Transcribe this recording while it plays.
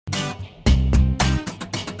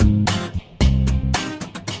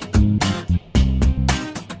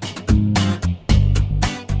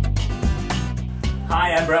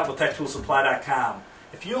Scott with TechToolSupply.com.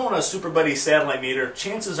 If you own a SuperBuddy satellite meter,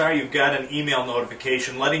 chances are you've got an email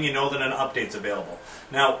notification letting you know that an update's available.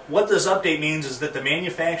 Now, what this update means is that the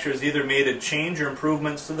manufacturer has either made a change or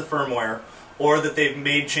improvements to the firmware, or that they've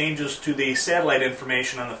made changes to the satellite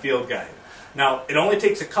information on the field guide. Now, it only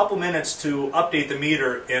takes a couple minutes to update the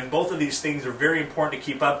meter, and both of these things are very important to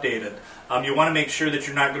keep updated. You want to make sure that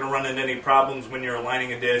you're not going to run into any problems when you're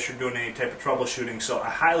aligning a dish or doing any type of troubleshooting, so I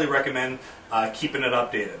highly recommend keeping it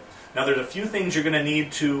updated. Now, there's a few things you're going to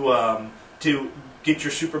need to get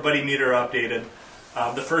your SuperBuddy meter updated.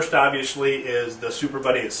 The first, obviously, is the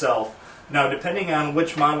SuperBuddy itself. Now, depending on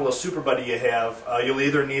which model of SuperBuddy you have, you'll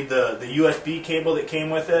either need the USB cable that came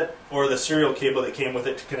with it or the serial cable that came with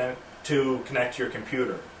it to connect to your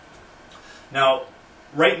computer. Now,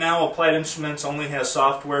 right now, Applied Instruments only has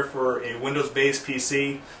software for a Windows-based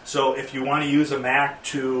PC, so if you want to use a Mac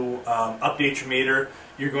to update your meter,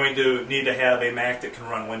 you're going to need to have a Mac that can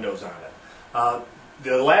run Windows on it.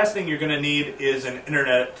 The last thing you're going to need is an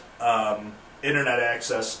internet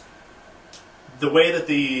access. The way that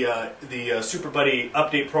the SuperBuddy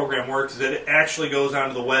update program works is that it actually goes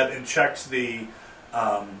onto the web and checks the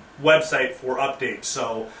website for updates,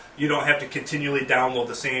 so you don't have to continually download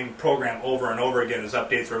the same program over and over again as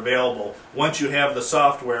updates are available. Once you have the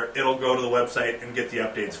software, it'll go to the website and get the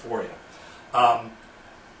updates for you.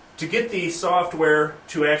 To get the software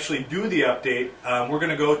to actually do the update, we're going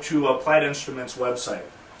to go to Applied Instruments website.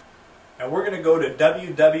 And we're going to go to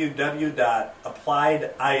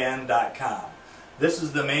www.appliedin.com. This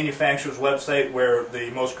is the manufacturer's website where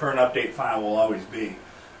the most current update file will always be.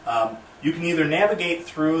 You can either navigate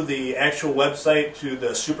through the actual website to the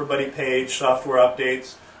SuperBuddy page, software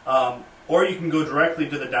updates, or you can go directly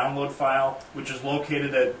to the download file, which is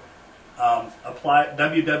located at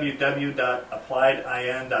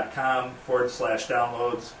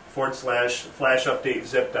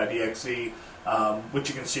www.appliedin.com/downloads/flashupdatezip.exe, which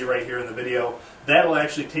you can see right here in the video. That'll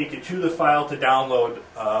actually take you to the file to download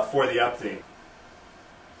for the update.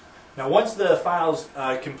 Now, once the file's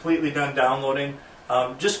completely done downloading,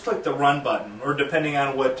 just click the Run button, or depending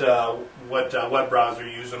on what web browser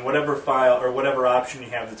you're using, whatever file or whatever option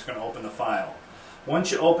you have that's going to open the file.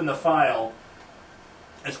 Once you open the file,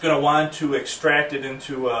 it's going to want to extract it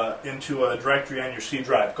into a directory on your C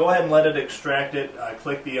drive. Go ahead and let it extract it.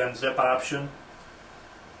 Click the Unzip option,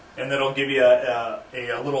 and that'll give you a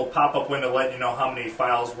little pop-up window letting you know how many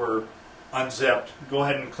files were unzipped. Go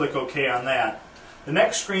ahead and click OK on that. The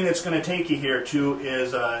next screen it's going to take you here to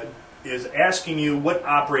is asking you what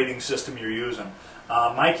operating system you're using.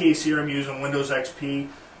 My case here, I'm using Windows XP.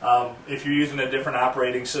 If you're using a different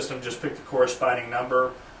operating system, just pick the corresponding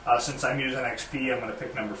number. Since I'm using XP, I'm going to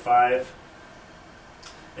pick number 5.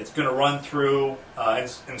 It's going to run through,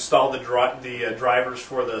 install the drivers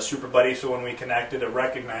for the SuperBuddy, so when we connect it, it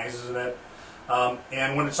recognizes it.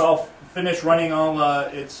 And when it's all finished running all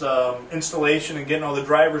its installation and getting all the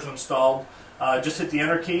drivers installed, just hit the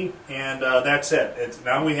Enter key, and that's it.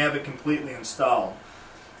 Now we have it completely installed.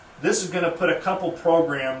 This is going to put a couple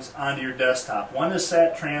programs onto your desktop. One is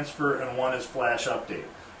SAT Transfer and one is Flash Update.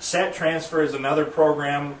 SAT Transfer is another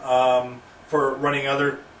program for running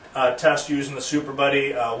other tests using the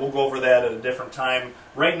SuperBuddy. We'll go over that at a different time.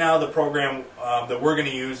 Right now, the program that we're going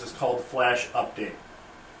to use is called Flash Update.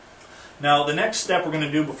 Now, the next step we're going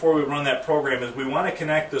to do before we run that program is we want to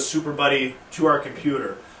connect the SuperBuddy to our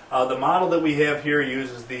computer. The model that we have here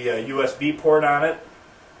uses the USB port on it.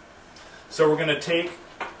 So we're going to take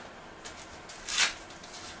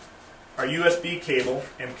our USB cable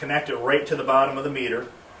and connect it right to the bottom of the meter.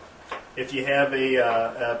 If you have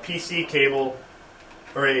a PC cable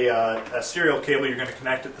or a serial cable, you're going to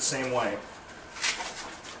connect it the same way.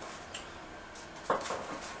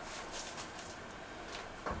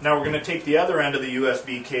 Now we're going to take the other end of the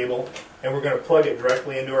USB cable and we're going to plug it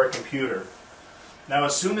directly into our computer. Now,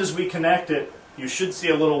 as soon as we connect it, you should see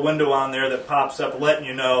a little window on there that pops up letting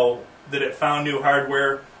you know that it found new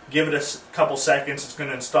hardware. Give it a couple seconds. It's going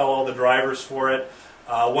to install all the drivers for it.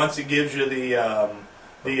 Once it gives you the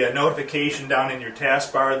notification down in your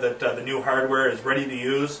taskbar that the new hardware is ready to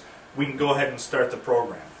use, we can go ahead and start the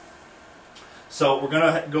program. So we're going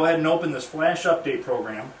to go ahead and open this Flash Update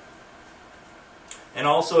program. And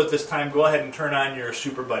also at this time, go ahead and turn on your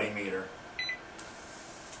SuperBuddy meter.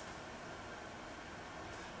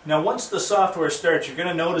 Now, once the software starts, you're going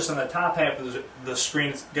to notice on the top half of the screen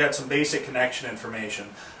it's got some basic connection information.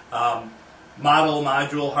 Model,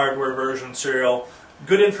 module, hardware version, serial.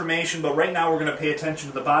 Good information, but right now we're going to pay attention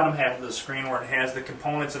to the bottom half of the screen where it has the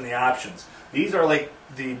components and the options. These are like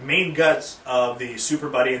the main guts of the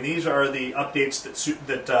SuperBuddy, and these are the updates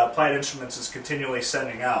that Applied Instruments is continually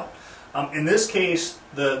sending out. In this case,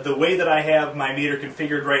 the way that I have my meter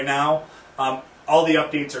configured right now, all the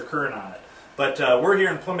updates are current on it. But we're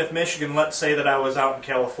here in Plymouth, Michigan. Let's say that I was out in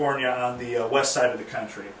California on the west side of the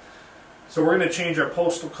country. So we're going to change our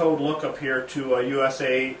postal code lookup here to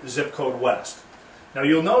USA zip code west. Now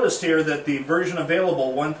you'll notice here that the version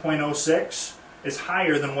available 1.06 is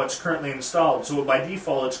higher than what's currently installed. So by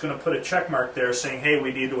default it's going to put a check mark there saying, hey,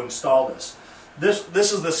 we need to install this.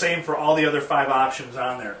 This is the same for all the other 5 options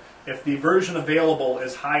on there. If the version available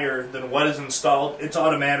is higher than what is installed, it's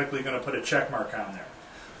automatically going to put a check mark on there.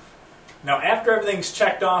 Now, after everything's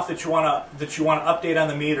checked off that you want to update on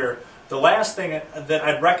the meter, the last thing that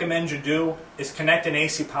I'd recommend you do is connect an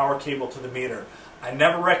AC power cable to the meter. I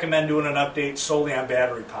never recommend doing an update solely on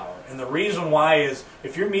battery power, and the reason why is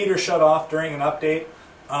if your meter shut off during an update,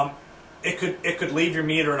 it could leave your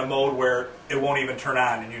meter in a mode where it won't even turn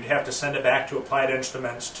on, and you'd have to send it back to Applied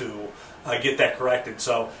Instruments to get that corrected.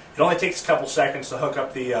 So it only takes a couple seconds to hook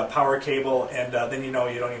up the power cable, and then you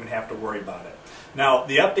don't even have to worry about it. Now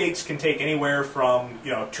the updates can take anywhere from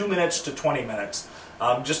 2 minutes to 20 minutes.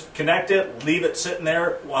 Just connect it, leave it sitting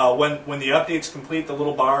there. When the update's complete, the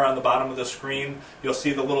little bar on the bottom of the screen, you'll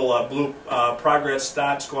see the little blue progress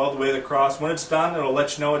dots go all the way across. When it's done, it'll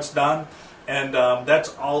let you know it's done. And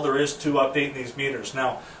that's all there is to updating these meters.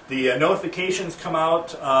 Now, the notifications come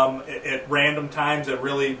out at random times. It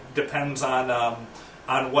really depends on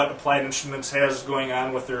what Applied Instruments has going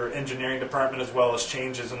on with their engineering department, as well as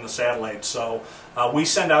changes in the satellites. So we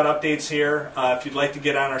send out updates here. If you'd like to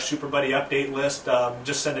get on our Super Buddy update list,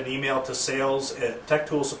 just send an email to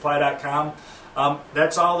sales@techtoolsupply.com.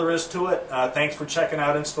 That's all there is to it. Thanks for checking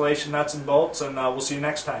out Installation Nuts and Bolts, and we'll see you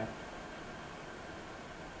next time.